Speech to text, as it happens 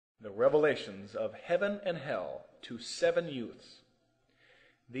The revelations of heaven and hell to 7 youths.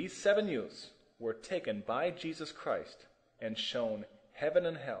 These 7 youths were taken by Jesus Christ and shown heaven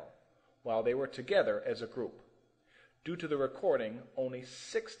and hell while they were together as a group. Due to the recording, only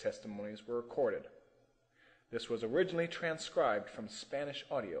 6 testimonies were recorded. This was originally transcribed from Spanish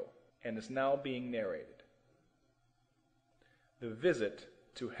audio and is now being narrated. The visit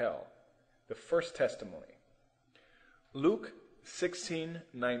to hell. The first testimony. Luke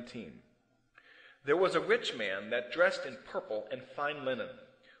 16:19. There was a rich man that dressed in purple and fine linen,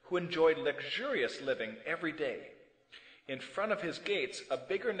 who enjoyed luxurious living every day. In front of his gates a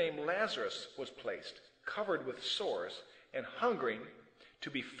beggar named Lazarus was placed, covered with sores, and hungering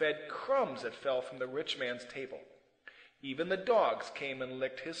to be fed crumbs that fell from the rich man's table. Even the dogs came and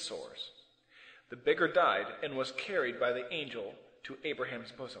licked his sores. The beggar died and was carried by the angel to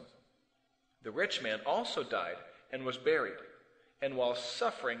Abraham's bosom. The rich man also died and was buried. And while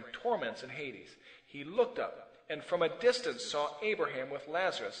suffering torments in Hades, he looked up and from a distance saw Abraham with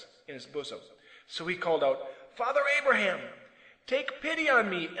Lazarus in his bosom. So he called out, "Father Abraham, take pity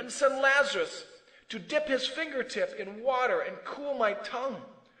on me and send Lazarus to dip his fingertip in water and cool my tongue,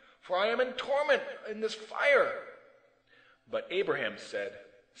 for I am in torment in this fire." But Abraham said,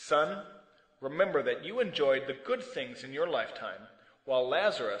 "Son, remember that you enjoyed the good things in your lifetime, while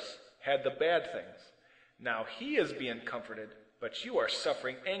Lazarus had the bad things. Now he is being comforted, but you are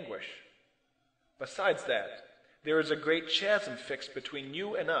suffering anguish. Besides that, there is a great chasm fixed between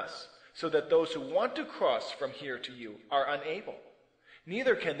you and us, so that those who want to cross from here to you are unable.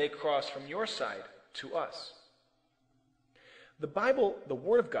 Neither can they cross from your side to us." The Bible, the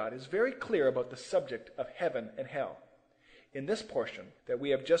Word of God, is very clear about the subject of heaven and hell. In this portion that we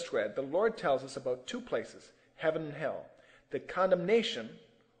have just read, the Lord tells us about 2 places, heaven and hell, the condemnation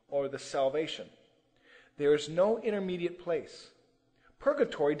or the salvation. There is no intermediate place.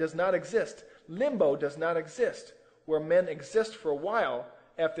 Purgatory does not exist. Limbo does not exist, where men exist for a while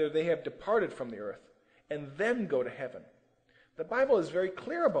after they have departed from the earth, and then go to heaven. The Bible is very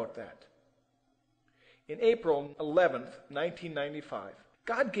clear about that. In April 11th, 1995,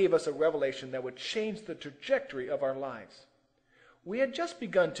 God gave us a revelation that would change the trajectory of our lives. We had just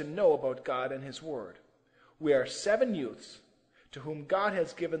begun to know about God and His Word. We are 7 youths to whom God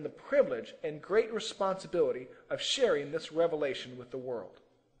has given the privilege and great responsibility of sharing this revelation with the world.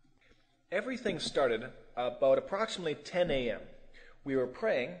 Everything started about approximately 10 a.m. We were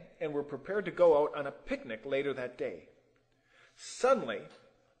praying and were prepared to go out on a picnic later that day. Suddenly,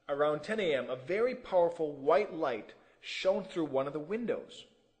 around 10 a.m., a very powerful white light shone through one of the windows.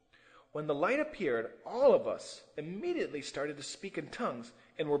 When the light appeared, all of us immediately started to speak in tongues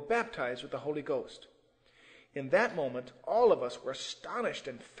and were baptized with the Holy Ghost. In that moment, all of us were astonished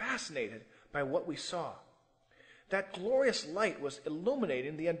and fascinated by what we saw. That glorious light was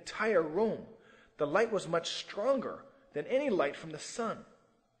illuminating the entire room. The light was much stronger than any light from the sun.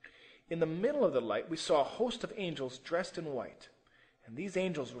 In the middle of the light, we saw a host of angels dressed in white. And these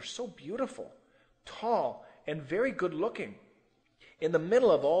angels were so beautiful, tall, and very good looking. In the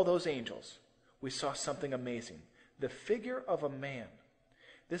middle of all those angels, we saw something amazing, the figure of a man.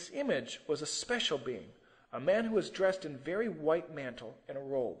 This image was a special being, a man who was dressed in very white mantle and a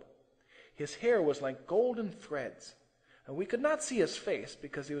robe. His hair was like golden threads, and we could not see his face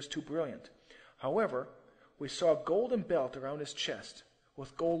because he was too brilliant. However, we saw a golden belt around his chest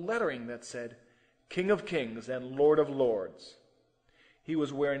with gold lettering that said, "King of Kings and Lord of Lords." He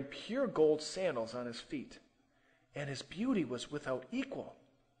was wearing pure gold sandals on his feet, and his beauty was without equal.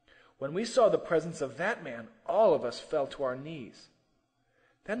 When we saw the presence of that man, all of us fell to our knees.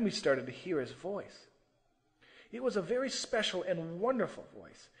 Then we started to hear his voice. It was a very special and wonderful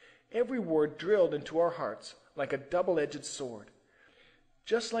voice, every word drilled into our hearts like a double-edged sword.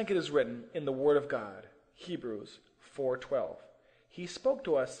 Just like it is written in the Word of God, Hebrews 4:12. He spoke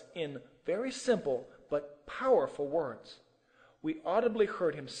to us in very simple but powerful words. We audibly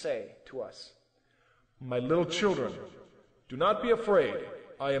heard him say to us, "My little children, do not be afraid.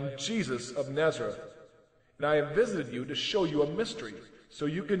 I am Jesus of Nazareth, and I have visited you to show you a mystery, so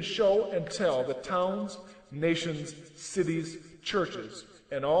you can show and tell the towns, nations, cities, churches,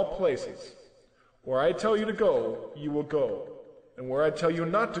 and all places. Where I tell you to go, you will go, and where I tell you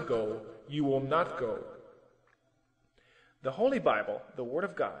not to go, you will not go." The Holy Bible, the Word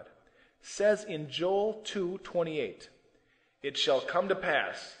of God, says in Joel 2:28, "It shall come to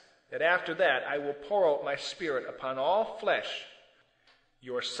pass that after that I will pour out my Spirit upon all flesh.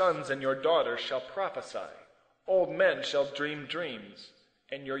 Your sons and your daughters shall prophesy, old men shall dream dreams,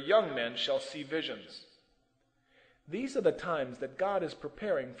 and your young men shall see visions." These are the times that God is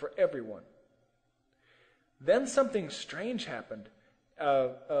preparing for everyone. Then something strange happened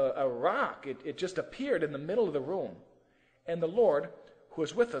a rock. It just appeared in the middle of the room. And the Lord, who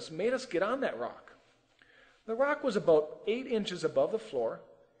was with us, made us get on that rock. The rock was about 8 inches above the floor,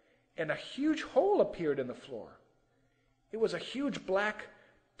 and a huge hole appeared in the floor. It was a huge black,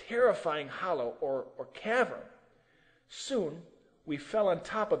 terrifying hollow or cavern. Soon, we fell on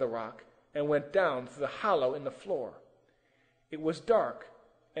top of the rock and went down through the hollow in the floor. It was dark,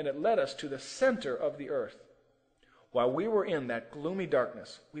 and it led us to the center of the earth. While we were in that gloomy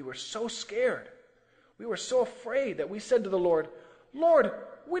darkness, we were so scared. We were so afraid that we said to the Lord, "Lord,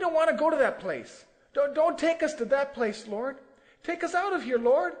 we don't want to go to that place. Don't take us to that place, Lord. Take us out of here,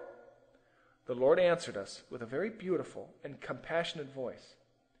 Lord." The Lord answered us with a very beautiful and compassionate voice.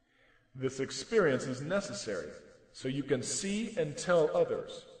 This experience is necessary so you can see and tell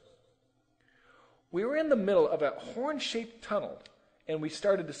others. We were in the middle of a horn-shaped tunnel, and we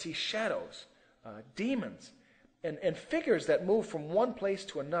started to see shadows, demons, and figures that moved from one place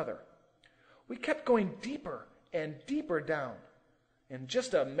to another. We kept going deeper and deeper down. In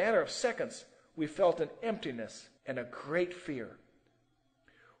just a matter of seconds, we felt an emptiness and a great fear.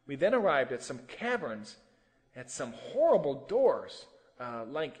 We then arrived at some caverns, at some horrible doors,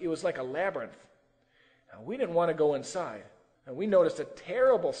 it was like a labyrinth. We didn't want to go inside, and we noticed a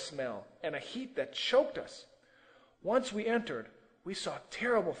terrible smell and a heat that choked us. Once we entered, we saw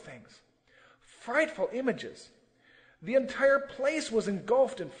terrible things, frightful images. The entire place was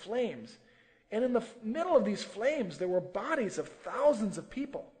engulfed in flames, and in the middle of these flames there were bodies of thousands of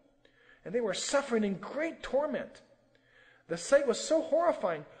people, and they were suffering in great torment. The sight was so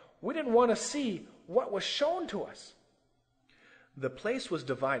horrifying, we didn't want to see what was shown to us. The place was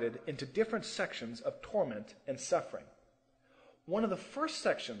divided into different sections of torment and suffering. One of the first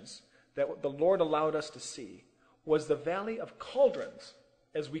sections that the Lord allowed us to see was the Valley of Cauldrons,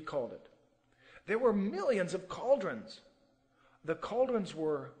 as we called it. There were millions of cauldrons. The cauldrons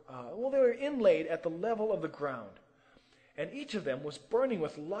were, they were inlaid at the level of the ground, and each of them was burning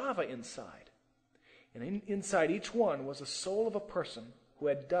with lava inside. And inside each one was the soul of a person who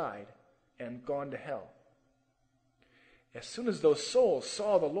had died and gone to hell. As soon as those souls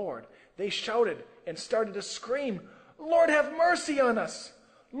saw the Lord, they shouted and started to scream, "Lord, have mercy on us!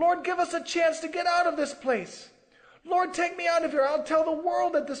 Lord, give us a chance to get out of this place! Lord, take me out of here! I'll tell the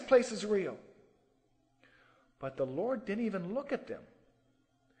world that this place is real!" But the Lord didn't even look at them.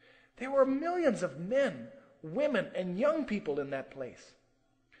 There were millions of men, women, and young people in that place.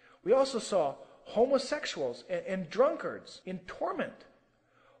 We also saw homosexuals and drunkards in torment.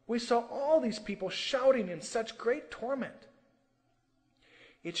 We saw all these people shouting in such great torment.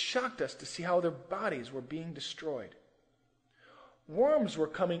 It shocked us to see how their bodies were being destroyed. Worms were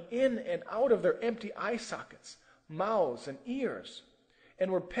coming in and out of their empty eye sockets, mouths, and ears,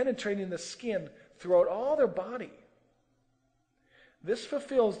 and were penetrating the skin throughout all their body. This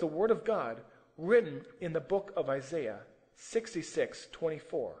fulfills the word of God written in the book of Isaiah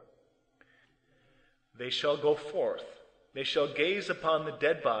 66:24. They shall go forth. They shall gaze upon the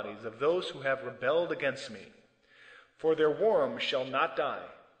dead bodies of those who have rebelled against me. For their worm shall not die,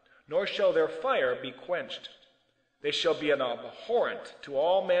 nor shall their fire be quenched. They shall be an abhorrent to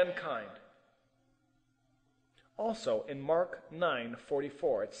all mankind. Also in Mark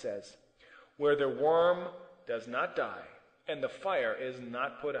 9:44 it says, Where their worm does not die, and the fire is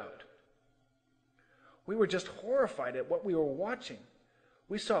not put out. We were just horrified at what we were watching.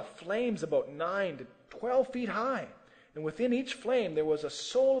 We saw flames about 9 to 12 feet high, and within each flame there was a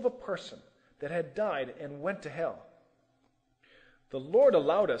soul of a person that had died and went to hell. The Lord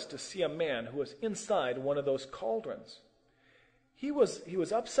allowed us to see a man who was inside one of those cauldrons. He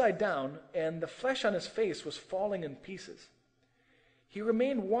was upside down, and the flesh on his face was falling in pieces. He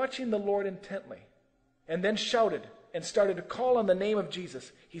remained watching the Lord intently, and then shouted and started to call on the name of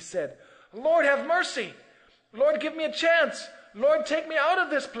Jesus. He said, "Lord, have mercy! Lord, give me a chance! Lord, take me out of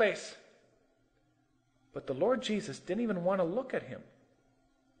this place!" But the Lord Jesus didn't even want to look at him.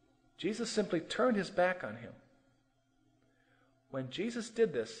 Jesus simply turned his back on him. When Jesus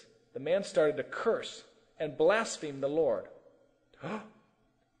did this, the man started to curse and blaspheme the Lord.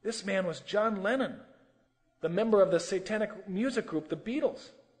 This man was John Lennon, the member of the satanic music group, the Beatles.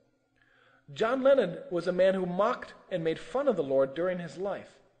 John Lennon was a man who mocked and made fun of the Lord during his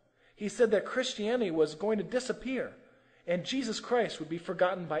life. He said that Christianity was going to disappear and Jesus Christ would be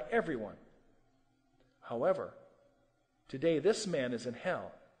forgotten by everyone. However, today this man is in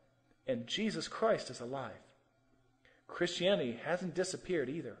hell and Jesus Christ is alive. Christianity hasn't disappeared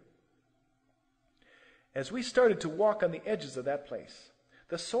either. As we started to walk on the edges of that place,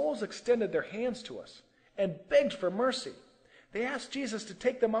 the souls extended their hands to us and begged for mercy. They asked Jesus to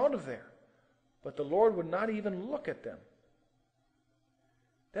take them out of there, but the Lord would not even look at them.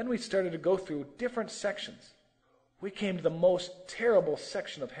 Then we started to go through different sections. We came to the most terrible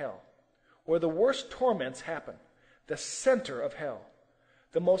section of hell, where the worst torments happen, the center of hell,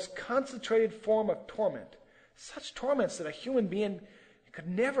 the most concentrated form of torment, such torments that a human being could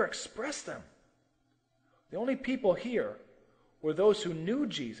never express them. The only people here were those who knew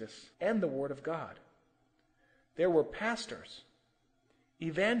Jesus and the Word of God. There were pastors,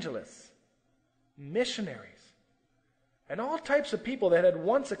 evangelists, missionaries, and all types of people that had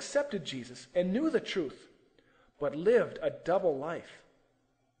once accepted Jesus and knew the truth, but lived a double life.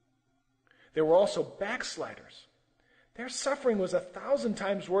 There were also backsliders. Their suffering was 1,000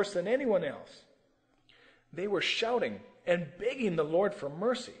 times worse than anyone else. They were shouting and begging the Lord for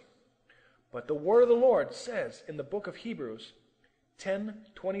mercy. But the word of the Lord says in the book of Hebrews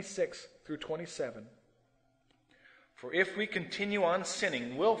 10:26 through 27, For if we continue on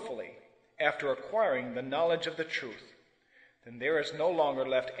sinning willfully after acquiring the knowledge of the truth, then there is no longer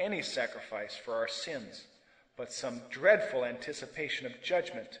left any sacrifice for our sins, but some dreadful anticipation of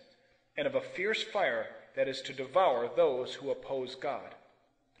judgment and of a fierce fire that is to devour those who oppose God.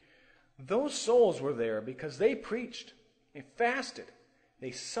 those souls were there because they preached, they fasted,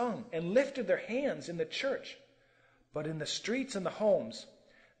 they sung and lifted their hands in the church. But in the streets and the homes,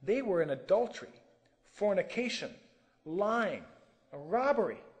 they were in adultery, fornication, lying,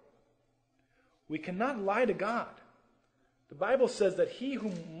 robbery. We cannot lie to God. The Bible says that he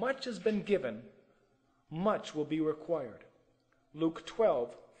whom much has been given, much will be required. Luke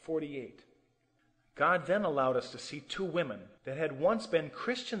 12:48. God then allowed us to see two women that had once been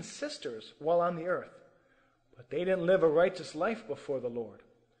Christian sisters while on the earth, but they didn't live a righteous life before the Lord.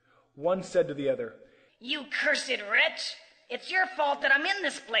 One said to the other, You cursed wretch! It's your fault that I'm in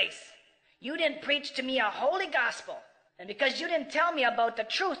this place. You didn't preach to me a holy gospel, and because you didn't tell me about the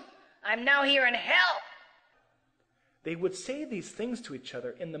truth, I'm now here in hell. They would say these things to each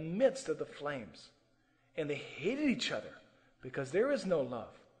other in the midst of the flames, and they hated each other because there is no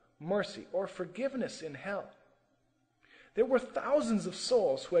love, mercy, or forgiveness in hell. There were thousands of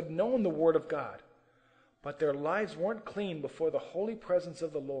souls who had known the Word of God, but their lives weren't clean before the holy presence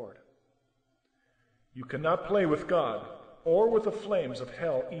of the Lord. You cannot play with God or with the flames of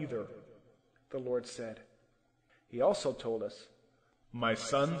hell either, The Lord said. He also told us, My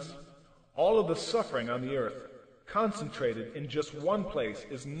sons, all of the suffering on the earth, concentrated in just one place,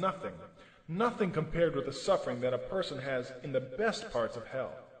 is nothing, nothing compared with the suffering that a person has in the best parts of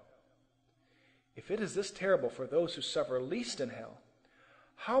hell. if it is this terrible for those who suffer least in hell,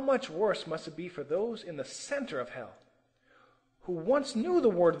 how much worse must it be for those in the center of hell, who once knew the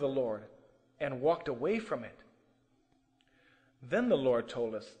word of the Lord and walked away from it? Then the Lord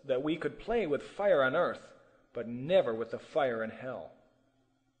told us that we could play with fire on earth, but never with the fire in hell.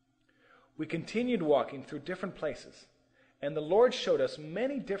 We continued walking through different places, and the Lord showed us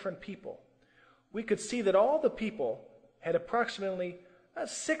many different people. We could see that all the people had approximately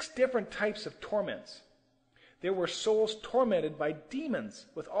 6 different types of torments. There were souls tormented by demons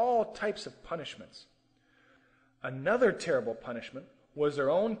with all types of punishments. Another terrible punishment was their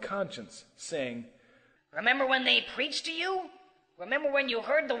own conscience saying, Remember when they preached to you? Remember when you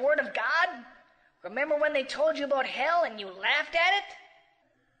heard the word of God? Remember when they told you about hell and you laughed at it?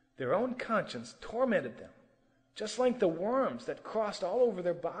 Their own conscience tormented them, just like the worms that crossed all over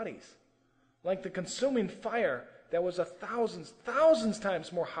their bodies, like the consuming fire that was thousands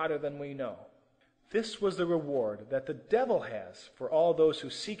times more hotter than we know. This was the reward that the devil has for all those who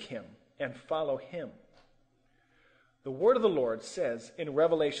seek him and follow him. The word of the Lord says in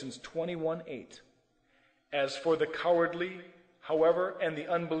Revelations 21:8, As for the cowardly, however, and the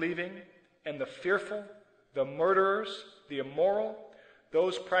unbelieving, and the fearful, the murderers, the immoral,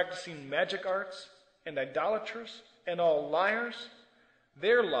 those practicing magic arts, and idolaters, and all liars,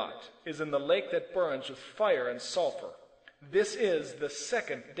 their lot is in the lake that burns with fire and sulfur. This is the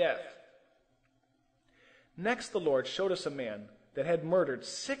second death. Next, the Lord showed us a man that had murdered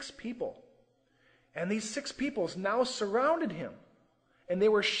 6 people. And these 6 people now surrounded him. And they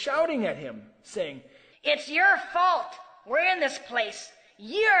were shouting at him, saying, It's your fault. We're in this place.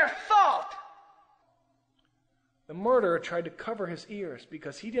 Your fault. The murderer tried to cover his ears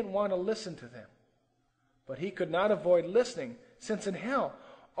because he didn't want to listen to them. But he could not avoid listening, since in hell,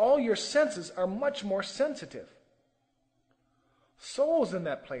 all your senses are much more sensitive. Souls in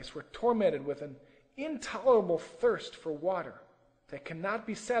that place were tormented with an intolerable thirst for water that cannot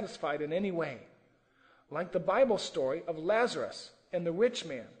be satisfied in any way, like the Bible story of Lazarus and the rich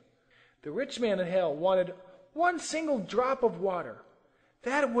man. The rich man in hell wanted one single drop of water.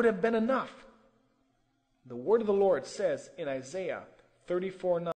 That would have been enough. The word of the Lord says in Isaiah 34:9,